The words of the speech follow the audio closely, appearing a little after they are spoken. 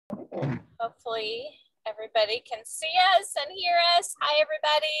Hopefully everybody can see us and hear us. Hi,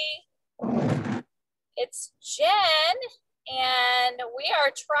 everybody. It's Jen, and we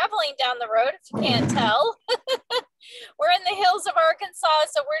are traveling down the road, if you can't tell. We're in the hills of Arkansas,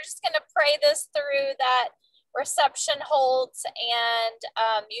 so we're just going to pray this through that reception holds and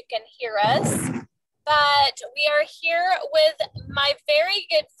you can hear us. But we are here with my very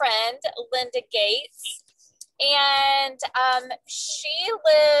good friend, Linda Gates. And she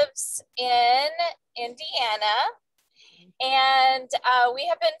lives in Indiana, and we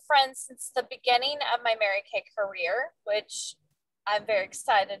have been friends since the beginning of my Mary Kay career, which I'm very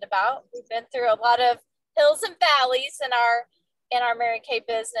excited about. We've been through a lot of hills and valleys in our Mary Kay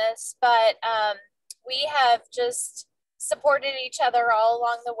business, but we have just supported each other all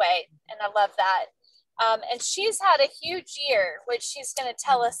along the way, and I love that. And she's had a huge year, which she's going to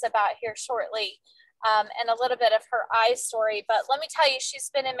tell us about here shortly. And a little bit of her eye story. But let me tell you,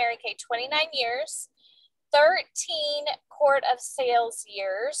 she's been in Mary Kay 29 years, 13 court of sales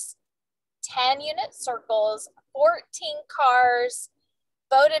years, 10 unit circles, 14 cars,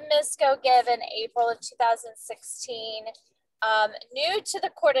 voted Miss Go Give in April of 2016, new to the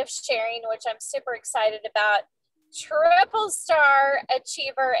Court of Sharing, which I'm super excited about, triple star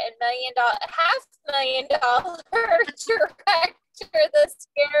achiever and $500,000 director this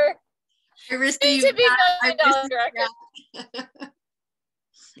year. I received to be that. $1 million director.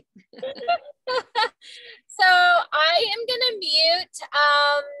 So I am gonna mute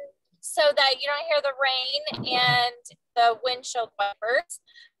so that you don't hear the rain and the windshield wipers.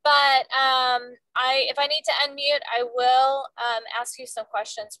 But if I need to unmute, I will ask you some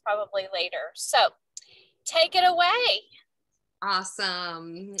questions probably later. So take it away.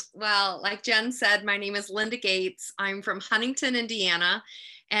 Awesome. Well, like Jen said, my name is Linda Gates. I'm from Huntington, Indiana.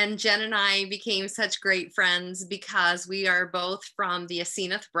 And Jen and I became such great friends because we are both from the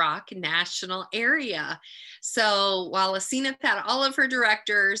Asenath Brock national area. So while Asenath had all of her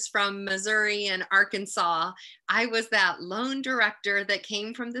directors from Missouri and Arkansas, I was that lone director that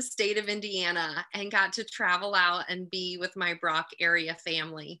came from the state of Indiana and got to travel out and be with my Brock area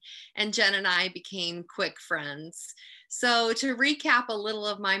family. And Jen and I became quick friends. So to recap a little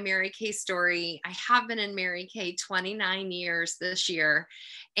of my Mary Kay story, I have been in Mary Kay 29 years this year.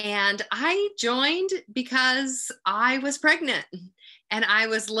 And I joined because I was pregnant and I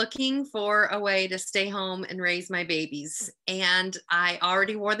was looking for a way to stay home and raise my babies. And I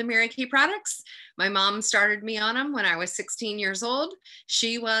already wore the Mary Kay products. My mom started me on them when I was 16 years old.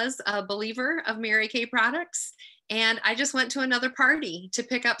 She was a believer of Mary Kay products. And I just went to another party to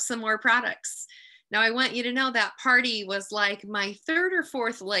pick up some more products. Now, I want you to know that party was like my third or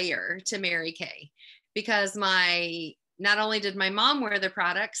fourth layer to Mary Kay, because not only did my mom wear the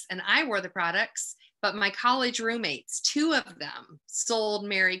products and I wore the products, but my college roommates, 2 of them sold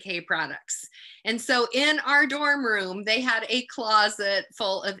Mary Kay products. And so in our dorm room, they had a closet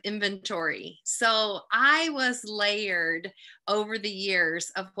full of inventory. So I was layered over the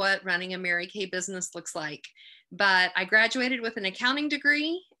years of what running a Mary Kay business looks like. But I graduated with an accounting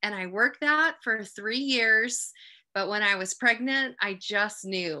degree and I worked that for 3 years. But when I was pregnant, I just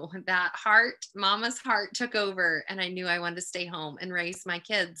knew that mama's heart took over, and I knew I wanted to stay home and raise my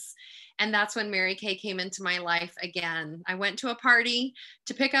kids. And that's when Mary Kay came into my life again. I went to a party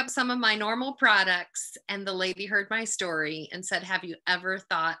to pick up some of my normal products, and the lady heard my story and said, "Have you ever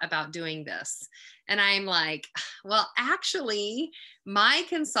thought about doing this?" And I'm like, well, actually, my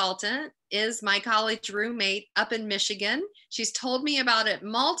consultant is my college roommate up in Michigan. She's told me about it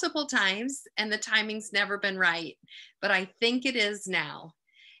multiple times, and the timing's never been right, but I think it is now.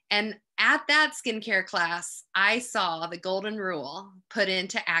 And at that skincare class, I saw the golden rule put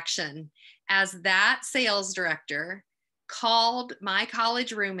into action as that sales director called my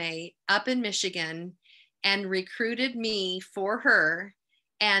college roommate up in Michigan and recruited me for her.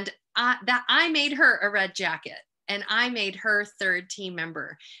 And I made her a red jacket and I made her third team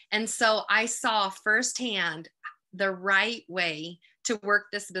member. And so I saw firsthand the right way to work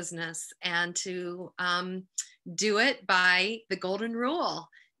this business and to do it by the golden rule.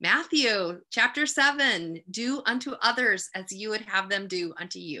 Matthew chapter 7, do unto others as you would have them do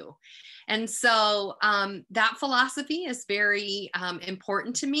unto you. And so that philosophy is very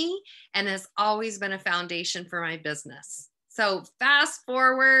important to me and has always been a foundation for my business. So fast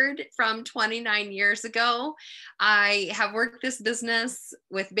forward from 29 years ago, I have worked this business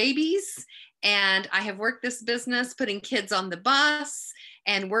with babies, and I have worked this business putting kids on the bus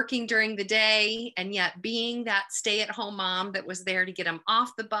and working during the day, and yet being that stay-at-home mom that was there to get them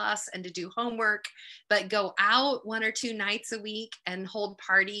off the bus and to do homework, but go out 1 or 2 nights a week and hold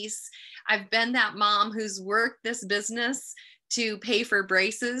parties. I've been that mom who's worked this business to pay for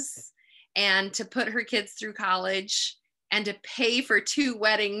braces and to put her kids through college and to pay for 2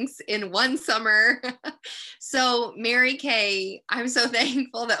 weddings in one summer. So Mary Kay, I'm so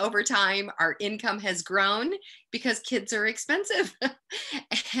thankful that over time our income has grown because kids are expensive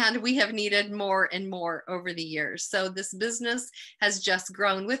and we have needed more and more over the years. So this business has just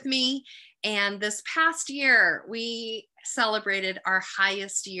grown with me. And this past year, we celebrated our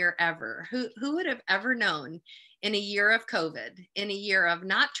highest year ever. Who would have ever known in a year of COVID, in a year of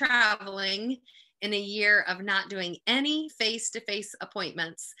not traveling, in a year of not doing any face-to-face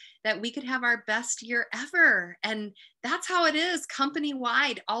appointments, that we could have our best year ever? And that's how it is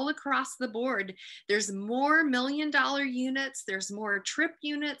company-wide, all across the board. There's more $1 million units, there's more trip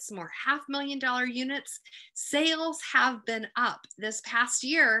units, more $500,000 units. Sales have been up this past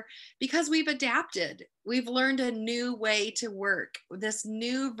year because we've adapted. We've learned a new way to work. This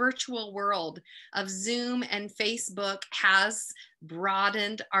new virtual world of Zoom and Facebook has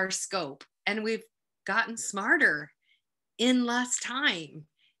broadened our scope, and we've gotten smarter in less time.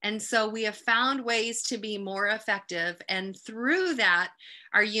 And so we have found ways to be more effective. And through that,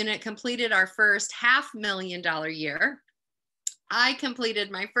 our unit completed our first $500,000 year. I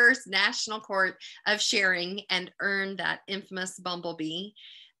completed my first national court of sharing and earned that infamous bumblebee,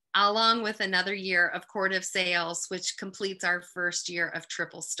 along with another year of court of sales, which completes our first year of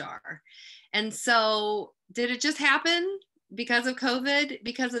triple star. And so did it just happen because of COVID,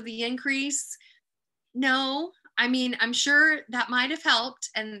 because of the increase? No. I mean, I'm sure that might have helped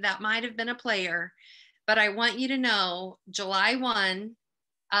and that might have been a player, but I want you to know July 1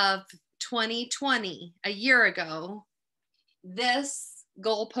 of 2020, a year ago, this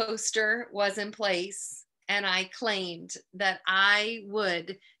goal poster was in place and I claimed that I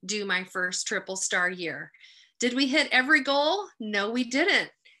would do my first triple star year. Did we hit every goal? No, we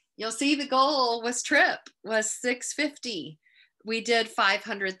didn't. You'll see the goal was 650. We did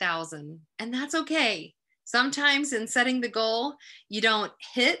 500,000, and that's okay. Sometimes in setting the goal, you don't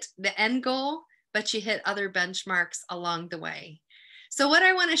hit the end goal, but you hit other benchmarks along the way. So what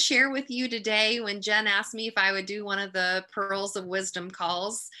I want to share with you today, when Jen asked me if I would do one of the Pearls of Wisdom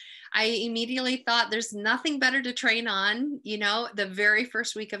calls, I immediately thought there's nothing better to train on, the very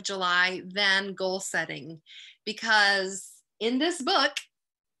first week of July than goal setting. Because in this book,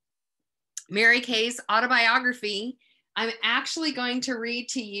 Mary Kay's autobiography, I'm actually going to read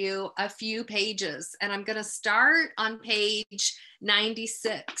to you a few pages, and I'm going to start on page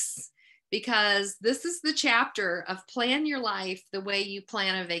 96 because this is the chapter of Plan Your Life the Way You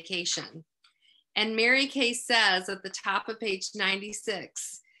Plan a Vacation. And Mary Kay says at the top of page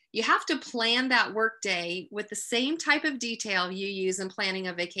 96, you have to plan that workday with the same type of detail you use in planning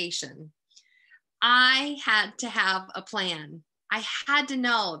a vacation. I had to have a plan. I had to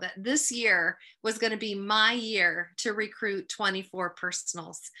know that this year was going to be my year to recruit 24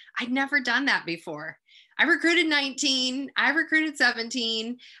 personals. I'd never done that before. I recruited 19, I recruited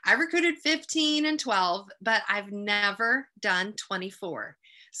 17, I recruited 15 and 12, but I've never done 24.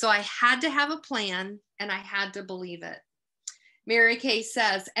 So I had to have a plan and I had to believe it. Mary Kay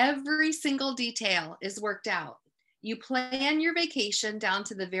says every single detail is worked out. You plan your vacation down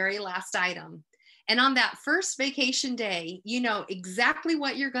to the very last item. And on that first vacation day, you know exactly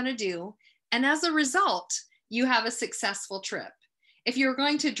what you're going to do. And as a result, you have a successful trip. If you're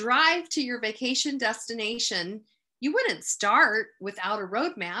going to drive to your vacation destination, you wouldn't start without a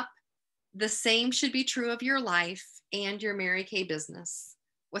roadmap. The same should be true of your life and your Mary Kay business.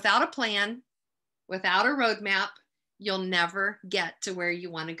 Without a plan, without a roadmap, you'll never get to where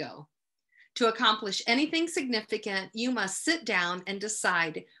you want to go. To accomplish anything significant, you must sit down and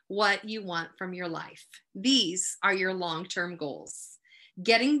decide what you want from your life. These are your long-term goals.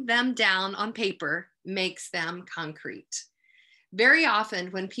 Getting them down on paper makes them concrete. Very often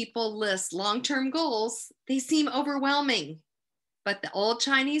when people list long-term goals, they seem overwhelming. But the old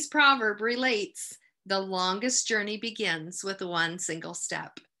Chinese proverb relates, the longest journey begins with one single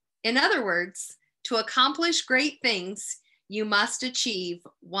step. In other words, to accomplish great things, you must achieve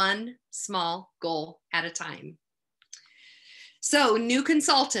one small goal at a time. So new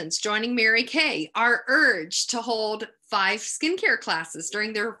consultants joining Mary Kay are urged to hold 5 skincare classes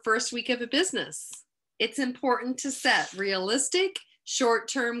during their first week of a business. It's important to set realistic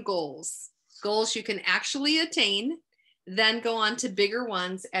short-term goals, goals you can actually attain, then go on to bigger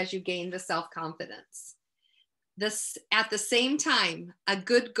ones as you gain the self-confidence. At the same time, a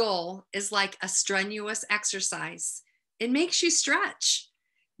good goal is like a strenuous exercise. It makes you stretch.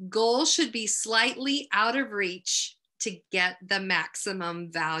 Goals should be slightly out of reach to get the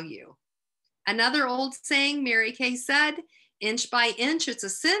maximum value. Another old saying Mary Kay said, inch by inch, it's a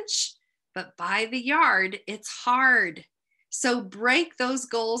cinch, but by the yard, it's hard. So break those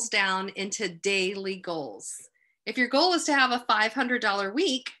goals down into daily goals. If your goal is to have a $500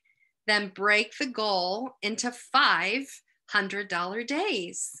 week, then break the goal into $500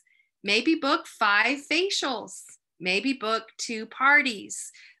 days. Maybe book 5 facials, maybe book 2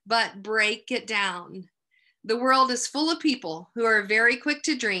 parties, but break it down. The world is full of people who are very quick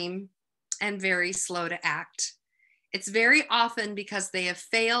to dream and very slow to act. It's very often because they have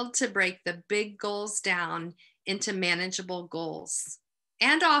failed to break the big goals down into manageable goals.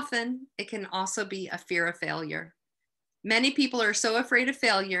 And often it can also be a fear of failure. Many people are so afraid of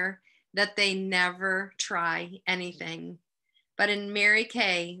failure that they never try anything. But in Mary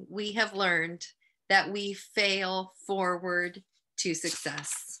Kay, we have learned that we fail forward to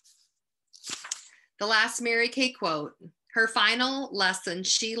success. The last Mary Kay quote, her final lesson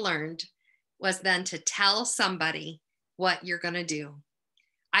she learned was then to tell somebody what you're going to do.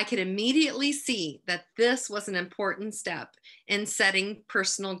 I could immediately see that this was an important step in setting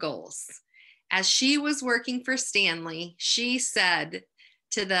personal goals. As she was working for Stanley, she said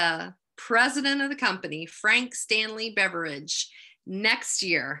to the president of the company, Frank Stanley Beveridge, next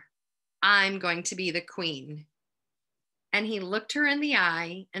year, I'm going to be the queen. And he looked her in the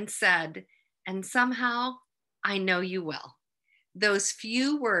eye and said, and somehow I know you will. Those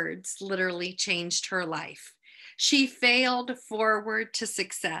few words literally changed her life. She failed forward to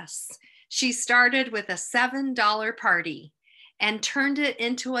success. She started with a $7 party and turned it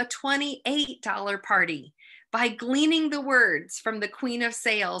into a $28 party by gleaning the words from the Queen of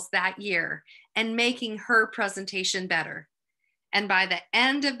Sales that year and making her presentation better. And by the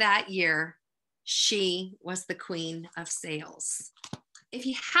end of that year, she was the Queen of Sales. If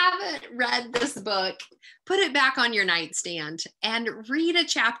you haven't read this book, put it back on your nightstand and read a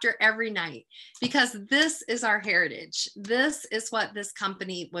chapter every night, because this is our heritage. This is what this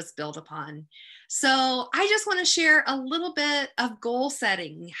company was built upon. So I just want to share a little bit of goal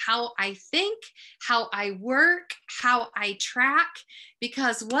setting, how I think, how I work, how I track,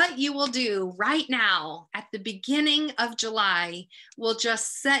 because what you will do right now at the beginning of July will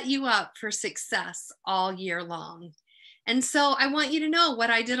just set you up for success all year long. And so I want you to know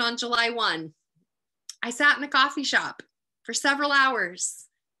what I did on July 1. I sat in a coffee shop for several hours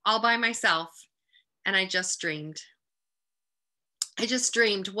all by myself, and I just dreamed. I just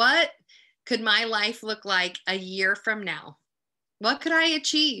dreamed, what could my life look like a year from now? What could I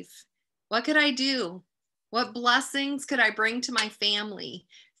achieve? What could I do? What blessings could I bring to my family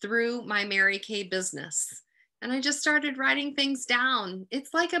through my Mary Kay business? And I just started writing things down.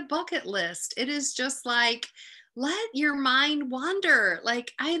 It's like a bucket list. It is just like, let your mind wander.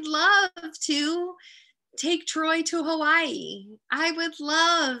 Like, I'd love to take Troy to Hawaii. I would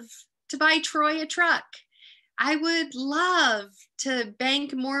love to buy Troy a truck. I would love to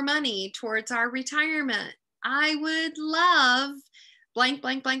bank more money towards our retirement. I would love blank,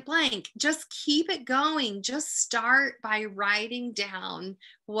 blank, blank, blank. Just keep it going. Just start by writing down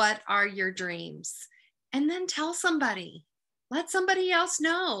what are your dreams, and then tell somebody. Let somebody else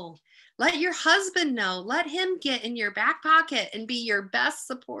know. Let your husband know. Let him get in your back pocket and be your best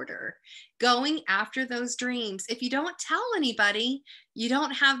supporter going after those dreams. If you don't tell anybody, you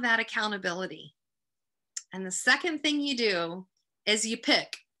don't have that accountability. And the second thing you do is you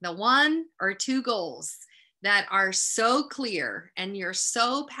pick the 1 or 2 goals that are so clear and you're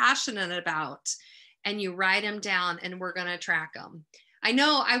so passionate about, and you write them down, and we're going to track them. I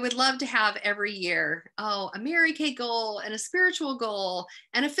know I would love to have every year, a Mary Kay goal and a spiritual goal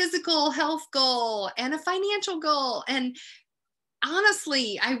and a physical health goal and a financial goal. And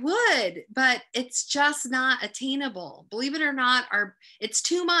honestly, I would, but it's just not attainable. Believe it or not, it's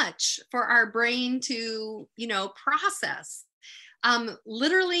too much for our brain to, process.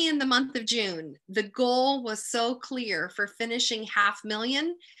 Literally in the month of June, the goal was so clear for finishing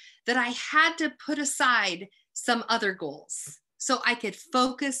 $500,000 that I had to put aside some other goals so I could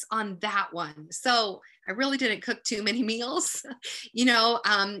focus on that one. So I really didn't cook too many meals.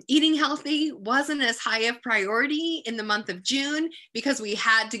 Eating healthy wasn't as high of priority in the month of June because we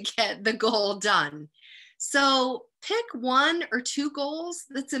had to get the goal done. So pick 1 or 2 goals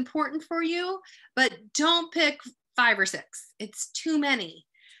that's important for you, but don't pick 5 or 6. It's too many.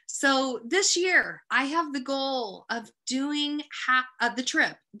 So this year, I have the goal of doing the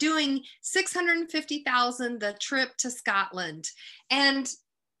trip, doing $650,000, the trip to Scotland. And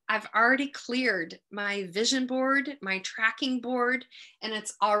I've already cleared my vision board, my tracking board, and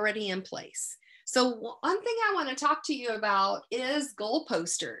it's already in place. So one thing I want to talk to you about is goal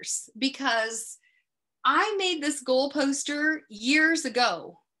posters, because I made this goal poster years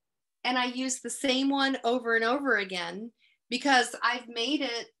ago, and I use the same one over and over again, because I've made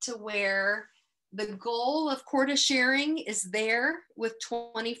it to where The goal of Quart of Sharing is there with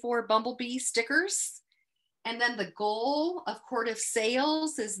 24 Bumblebee stickers. And then the goal of Quart of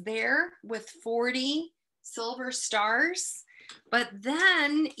Sales is there with 40 silver stars. But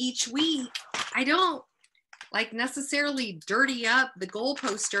then each week, I don't like necessarily dirty up the goal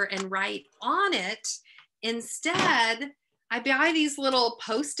poster and write on it. Instead, I buy these little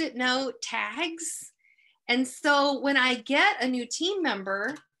Post-it note tags. And so when I get a new team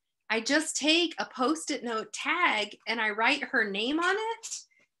member, I just take a Post-it note tag and I write her name on it.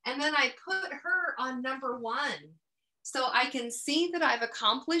 And then I put her on number 1. So I can see that I've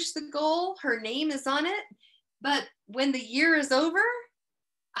accomplished the goal. Her name is on it. But when the year is over,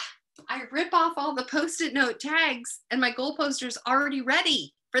 I rip off all the Post-it note tags and my goal poster's already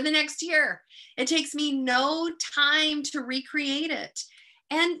ready for the next year. It takes me no time to recreate it.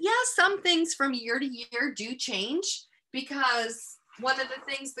 And yes, some things from year to year do change, because one of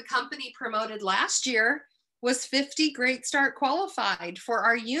the things the company promoted last year was 50 Great Start qualified for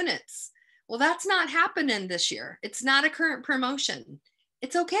our units. Well, that's not happening this year. It's not a current promotion.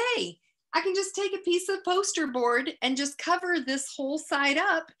 It's okay. I can just take a piece of poster board and just cover this whole side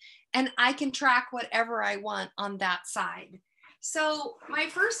up, and I can track whatever I want on that side. So my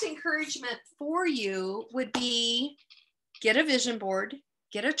first encouragement for you would be get a vision board,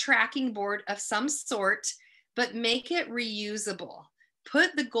 get a tracking board of some sort, but make it reusable.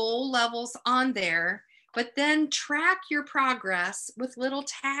 Put the goal levels on there, but then track your progress with little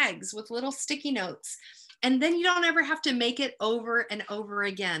tags, with little sticky notes. And then you don't ever have to make it over and over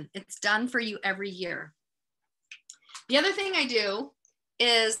again. It's done for you every year. The other thing I do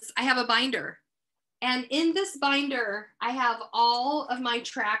is I have a binder. And in this binder, I have all of my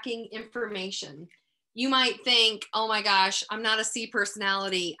tracking information. You might think, oh my gosh, I'm not a C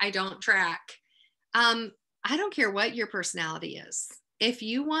personality. I don't track. I don't care what your personality is. If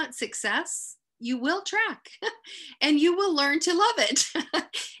you want success, you will track and you will learn to love it.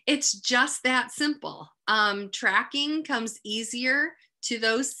 It's just that simple. Tracking comes easier to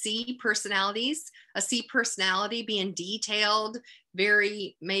those C personalities, a C personality being detailed,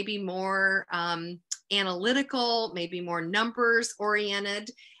 very maybe more analytical, maybe more numbers oriented.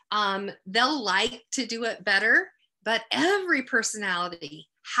 They'll like to do it better, but every personality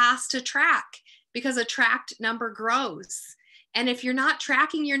has to track because a tracked number grows. And if you're not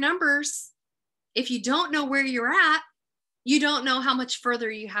tracking your numbers, if you don't know where you're at, you don't know how much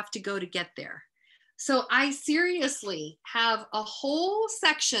further you have to go to get there. So I seriously have a whole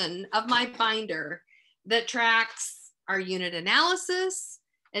section of my binder that tracks our unit analysis.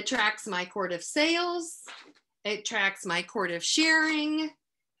 It tracks my Quart of Sales. It tracks my Quart of Sharing,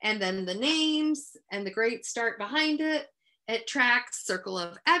 and then the names and the Great Start behind it. It tracks Circle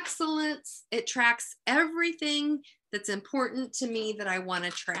of Excellence. It tracks everything that's important to me that I want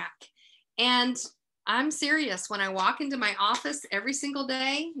to track. And I'm serious. When I walk into my office every single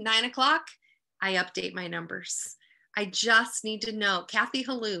day, 9 o'clock, I update my numbers. I just need to know. Kathy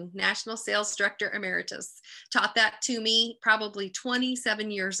Halou, National Sales Director Emeritus, taught that to me probably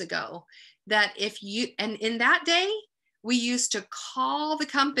 27 years ago, that if you, and in that day, we used to call the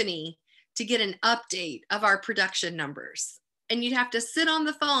company to get an update of our production numbers. And you'd have to sit on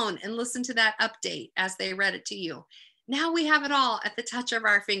the phone and listen to that update as they read it to you. Now we have it all at the touch of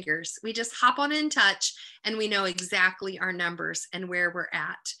our fingers. We just hop on In Touch and we know exactly our numbers and where we're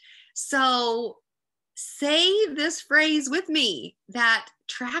at. So say this phrase with me, that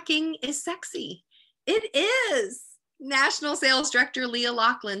tracking is sexy. It is. National Sales Director Leah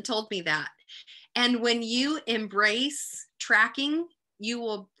Laughlin told me that. And when you embrace tracking, you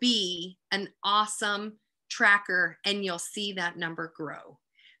will be an awesome tracker and you'll see that number grow.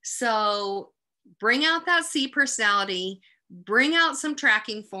 So bring out that C personality, bring out some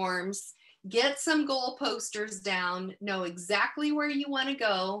tracking forms, get some goal posters down, know exactly where you want to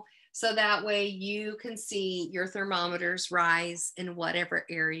go, so that way you can see your thermometers rise in whatever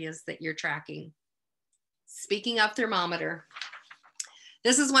areas that you're tracking. Speaking of thermometer,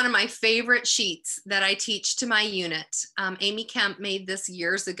 this is one of my favorite sheets that I teach to my unit. Amy Kemp made this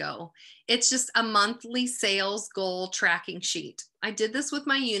years ago. It's just a monthly sales goal tracking sheet. I did this with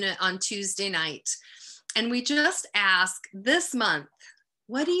my unit on Tuesday night. And we just ask this month,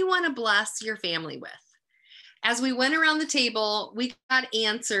 what do you want to bless your family with? As we went around the table, we got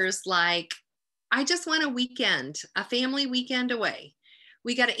answers like, I just want a weekend, a family weekend away.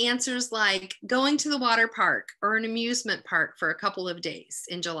 We got answers like going to the water park or an amusement park for a couple of days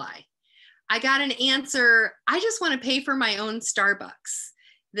in July. I got an answer, I just want to pay for my own Starbucks.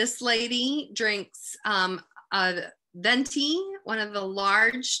 This lady drinks a venti, one of the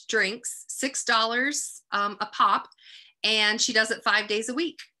large drinks, $6 a pop, and she does it 5 days a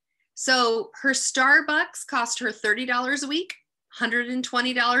week. So her Starbucks cost her $30 a week,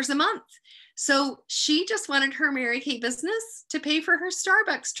 $120 a month. So she just wanted her Mary Kay business to pay for her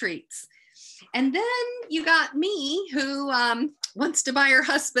Starbucks treats. And then you got me, who wants to buy her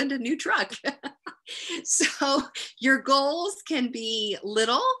husband a new truck. So your goals can be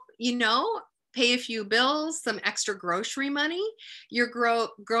little, pay a few bills, some extra grocery money. Your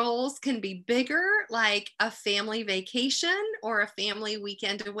goals can be bigger, like a family vacation or a family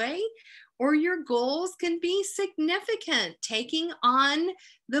weekend away. Or your goals can be significant, taking on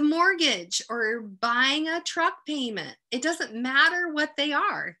the mortgage or buying a truck payment. It doesn't matter what they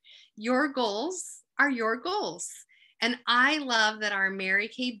are. Your goals are your goals. And I love that our Mary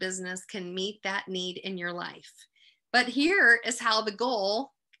Kay business can meet that need in your life. But here is how the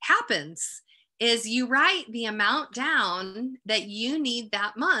goal happens, is you write the amount down that you need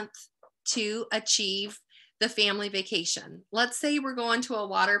that month to achieve the family vacation. Let's say we're going to a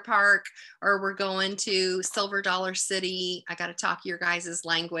water park, or we're going to Silver Dollar City. I got to talk your guys'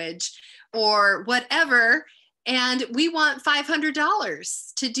 language, or whatever. And we want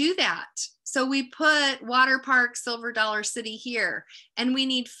 $500 to do that. So we put water park, Silver Dollar City here, and we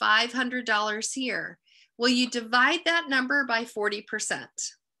need $500 here. Well, you divide that number by 40%.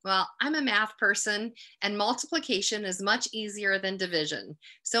 Well, I'm a math person, and multiplication is much easier than division.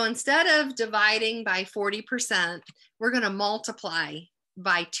 So instead of dividing by 40%, we're going to multiply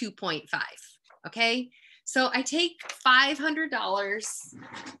by 2.5. Okay. So I take $500,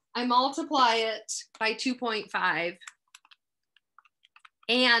 I multiply it by 2.5,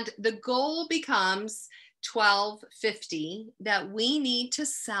 and the goal becomes $1,250 that we need to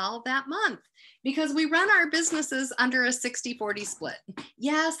sell that month, because we run our businesses under a 60-40 split.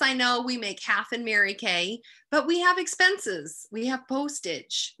 Yes, I know we make half in Mary Kay, but we have expenses. We have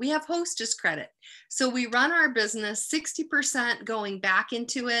postage. We have hostess credit. So we run our business 60% going back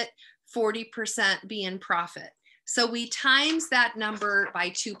into it, 40% being profit. So we times that number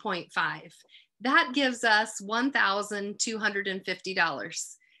by 2.5. That gives us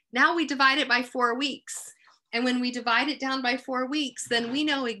 $1,250. Now we divide it by 4 weeks. And when we divide it down by 4 weeks, then we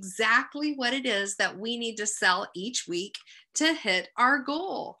know exactly what it is that we need to sell each week to hit our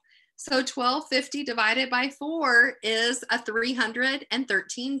goal. So $1,250 divided by 4 is a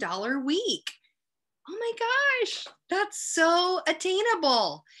 $313 week. Oh my gosh, that's so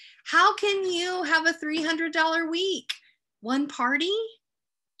attainable. How can you have a $300 week? 1 party,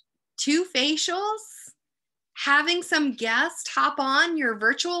 2 facials, having some guests hop on your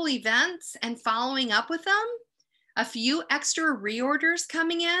virtual events and following up with them, a few extra reorders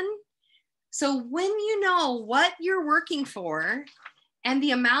coming in. So when you know what you're working for and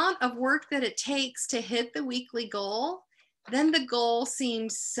the amount of work that it takes to hit the weekly goal, then the goal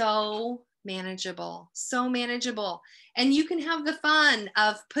seems so manageable, so manageable. And you can have the fun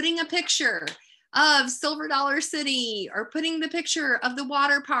of putting a picture of Silver Dollar City, or putting the picture of the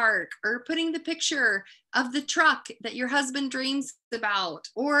water park, or putting the picture of the truck that your husband dreams about,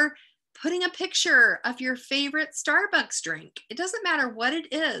 or putting a picture of your favorite Starbucks drink. It doesn't matter what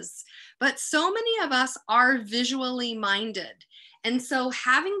it is, but so many of us are visually minded. And so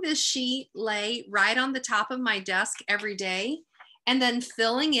having this sheet lay right on the top of my desk every day, and then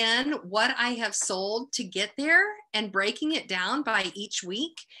filling in what I have sold to get there and breaking it down by each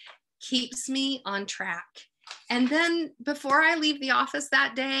week, keeps me on track. And then before I leave the office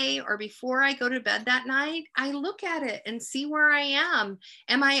that day, or before I go to bed that night, I look at it and see where I am.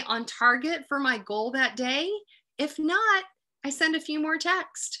 Am I on target for my goal that day? If not, I send a few more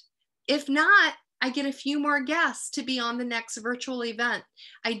texts. If not, I get a few more guests to be on the next virtual event.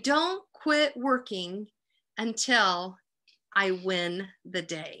 I don't quit working until I win the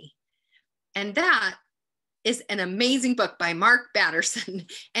day. And that is an amazing book by Mark Batterson.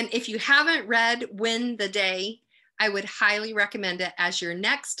 And if you haven't read Win the Day, I would highly recommend it as your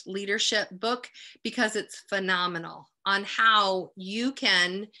next leadership book, because it's phenomenal on how you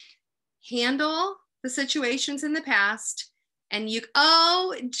can handle the situations in the past. And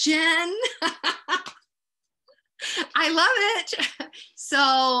oh, Jen, I love it.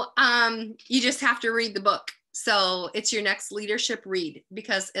 So you just have to read the book. So it's your next leadership read,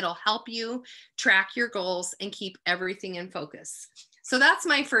 because it'll help you track your goals and keep everything in focus. So that's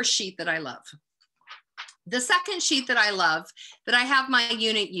my first sheet that I love. The second sheet that I love, that I have my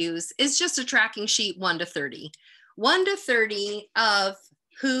unit use, is just a tracking sheet 1 to 30. 1 to 30 of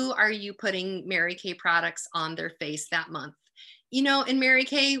who are you putting Mary Kay products on their face that month. You know, in Mary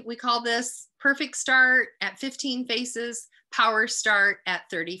Kay, we call this perfect start at 15 faces, power start at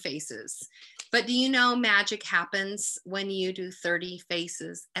 30 faces. But do you know magic happens when you do 30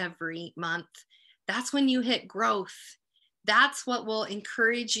 faces every month? That's when you hit growth. That's what will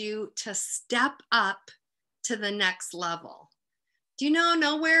encourage you to step up to the next level. Do you know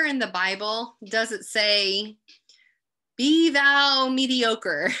nowhere in the Bible does it say, be thou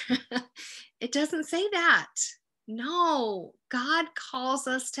mediocre? It doesn't say that. No, God calls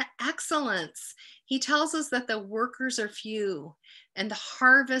us to excellence. He tells us that the workers are few and the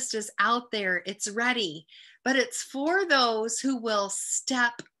harvest is out there. It's ready, but it's for those who will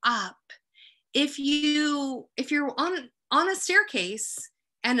step up. If you're on a staircase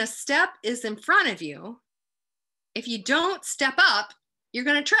and a step is in front of you, if you don't step up, you're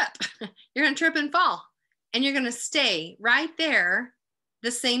going to trip. You're going to trip and fall, and you're going to stay right there,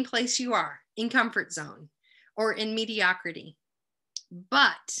 the same place you are, in comfort zone or in mediocrity.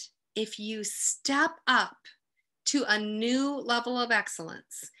 But if you step up to a new level of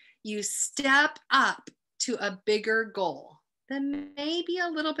excellence, you step up to a bigger goal that may be a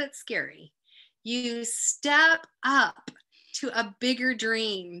little bit scary. You step up to a bigger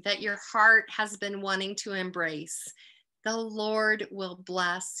dream that your heart has been wanting to embrace. The Lord will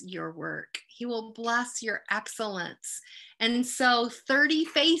bless your work. He will bless your excellence. And so 30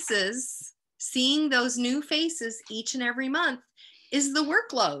 faces, seeing those new faces each and every month, is the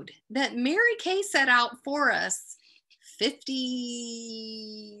workload that Mary Kay set out for us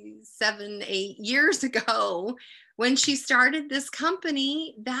 57, 8 years ago. When she started this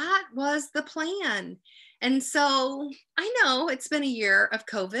company, that was the plan. And so I know it's been a year of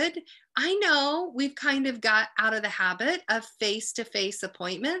COVID. I know we've kind of got out of the habit of face-to-face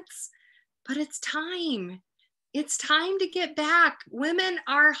appointments, but it's time. It's time to get back. Women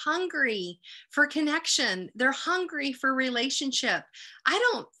are hungry for connection. They're hungry for relationship. I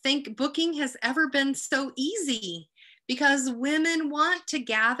don't think booking has ever been so easy because women want to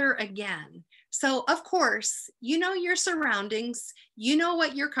gather again. So of course, you know your surroundings, you know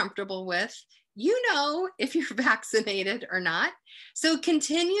what you're comfortable with, you know if you're vaccinated or not. So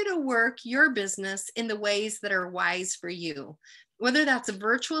continue to work your business in the ways that are wise for you, whether that's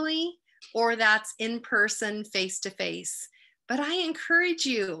virtually or that's in person, face to face. But I encourage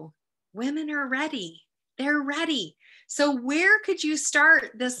you, women are ready. They're ready. So where could you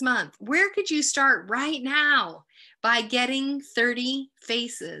start this month? Where could you start right now? By getting 30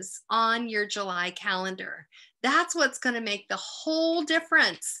 faces on your July calendar. That's what's going to make the whole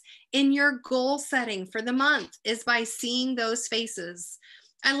difference in your goal setting for the month, is by seeing those faces.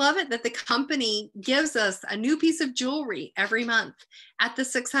 I love it that the company gives us a new piece of jewelry every month at the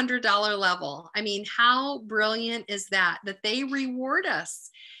 $600 level. I mean, how brilliant is that, that they reward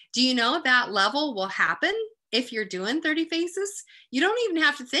us? Do you know that level will happen if you're doing 30 faces? You don't even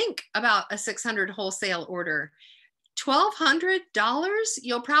have to think about a 600 wholesale order. $1,200,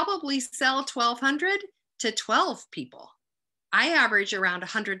 you'll probably sell 1,200 to 12 people. I average around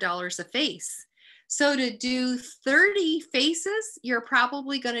 $100 a face. So to do 30 faces, you're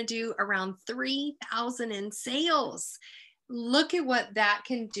probably going to do around 3,000 in sales. Look at what that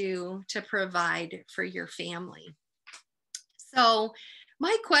can do to provide for your family. So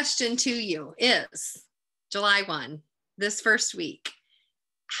my question to you is, July 1, this first week,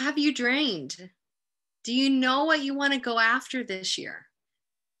 have you drained? Do you know what you want to go after this year?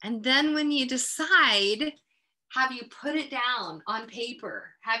 And then when you decide, have you put it down on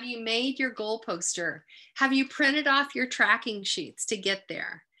paper? Have you made your goal poster? Have you printed off your tracking sheets to get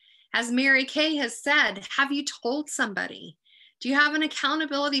there? As Mary Kay has said, have you told somebody? Do you have an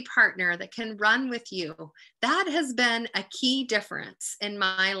accountability partner that can run with you? That has been a key difference in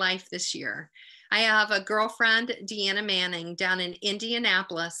my life this year. I have a girlfriend, Deanna Manning, down in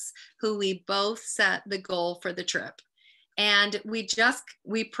Indianapolis, who we both set the goal for the trip. And we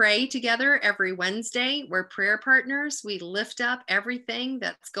pray together every Wednesday. We're prayer partners. We lift up everything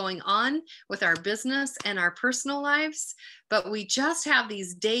that's going on with our business and our personal lives. But we just have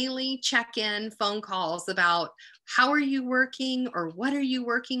these daily check-in phone calls about how are you working, or what are you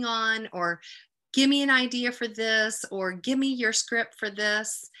working on, or give me an idea for this, or give me your script for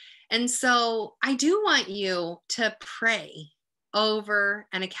this. And so I do want you to pray over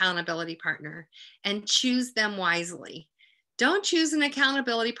an accountability partner and choose them wisely. Don't choose an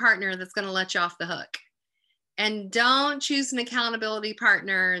accountability partner that's going to let you off the hook. And don't choose an accountability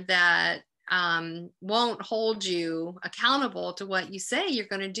partner that won't hold you accountable to what you say you're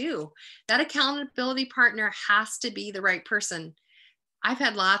going to do. That accountability partner has to be the right person. I've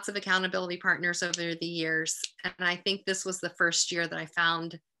had lots of accountability partners over the years, and I think this was the first year that I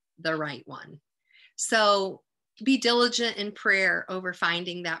found the right one. So be diligent in prayer over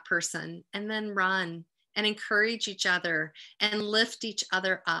finding that person, and then run and encourage each other and lift each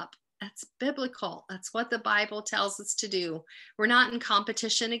other up That's biblical. That's what the Bible tells us to do. We're not in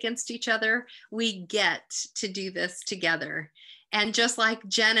competition against each other. We get to do this together. And just like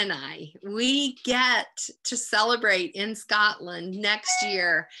Jen and I, we get to celebrate in Scotland next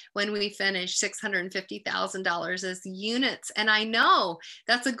year when we finish $650,000 as units. And I know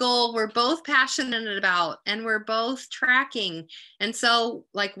that's a goal we're both passionate about and we're both tracking. And so,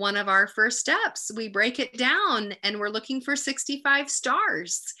 like, one of our first steps, we break it down and we're looking for 65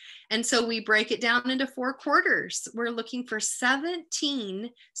 stars. And so we break it down into 4 quarters. We're looking for 17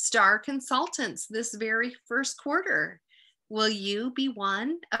 star consultants this very first quarter. Will you be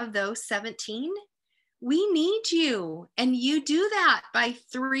one of those 17? We need you. And you do that by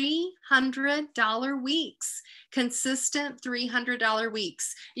 $300 weeks, consistent $300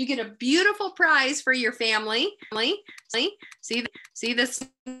 weeks. You get a beautiful prize for your family. See this,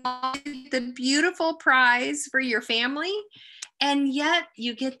 the beautiful prize for your family. And yet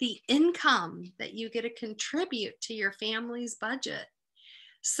you get the income that you get to contribute to your family's budget.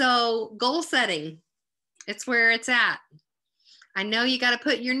 So goal setting, it's where it's at. I know you got to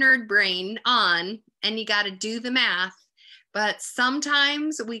put your nerd brain on and you got to do the math, but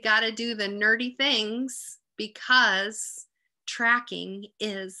sometimes we got to do the nerdy things because tracking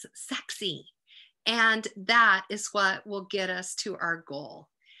is sexy. And that is what will get us to our goal.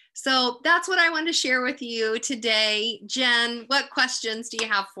 So that's what I wanted to share with you today. Jen, what questions do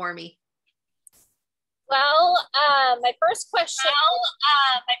you have for me? Well, my first question.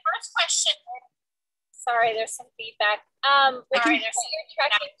 Sorry, there's some feedback. Would you put your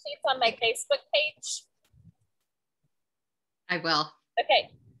tracking sheets on my Facebook page? I will.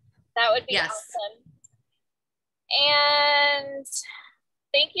 Okay, that would be awesome. And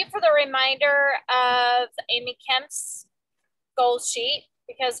thank you for the reminder of Amy Kemp's goal sheet,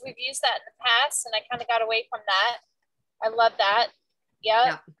 because we've used that in the past and I kind of got away from that. I love that.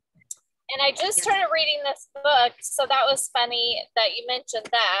 Yep. And I just started reading this book, so that was funny that you mentioned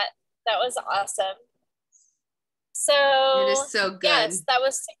that. That was awesome. So it is so good. Yes, that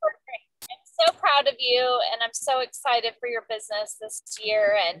was super great. I'm so proud of you, and I'm so excited for your business this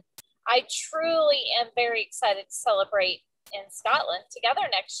year. And I truly am very excited to celebrate in Scotland together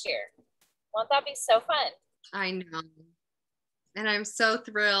next year. Won't that be so fun? I know. And I'm so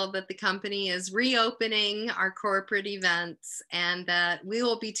thrilled that the company is reopening our corporate events and that we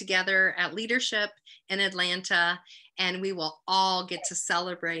will be together at Leadership in Atlanta, and we will all get to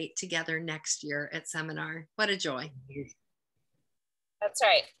celebrate together next year at Seminar. What a joy. That's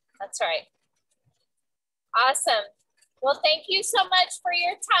right. That's right. Awesome. Well, thank you so much for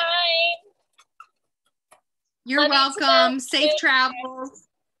your time. You're welcome. Safe travels.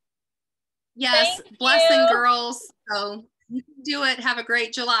 Yes. Blessing, girls. So you can do it. Have a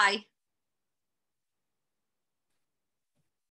great July.